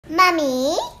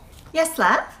Mummy, Yes,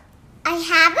 love? I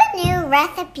have a new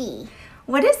recipe.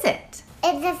 What is it?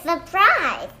 It's a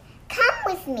surprise. Come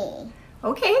with me.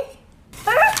 Okay.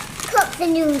 First, cook the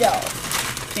noodles.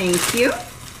 Thank you.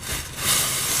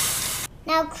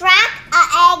 Now crack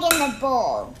an egg in the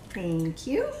bowl. Thank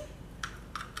you.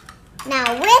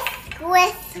 Now whisk,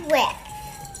 whisk, whisk.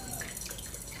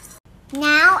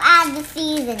 Now add the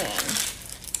seasoning.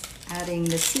 Adding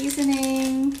the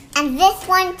seasoning. And this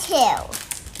one too.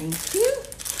 Thank you.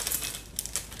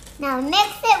 Now mix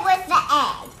it with the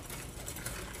egg.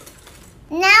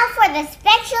 Now for the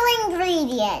special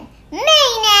ingredient,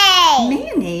 mayonnaise.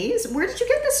 Mayonnaise? Where did you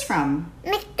get this from?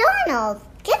 McDonald's,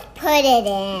 just put it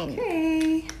in.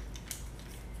 Okay.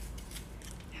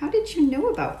 How did you know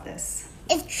about this?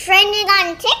 It's trending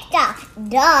on TikTok,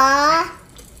 duh.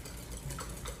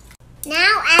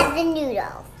 Now add the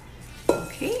noodles.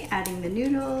 Okay, adding the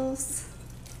noodles.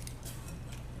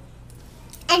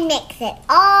 And mix it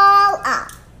all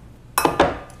up.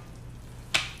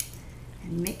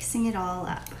 And mixing it all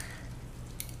up.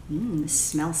 This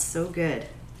smells so good.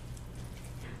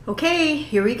 Okay,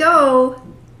 here we go.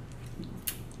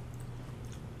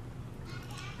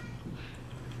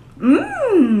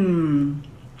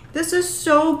 This is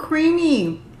so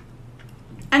creamy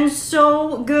and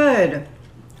so good.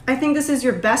 I think this is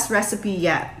your best recipe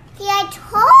yet. See, I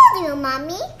told you,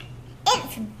 Mommy.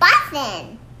 It's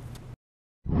bussin'.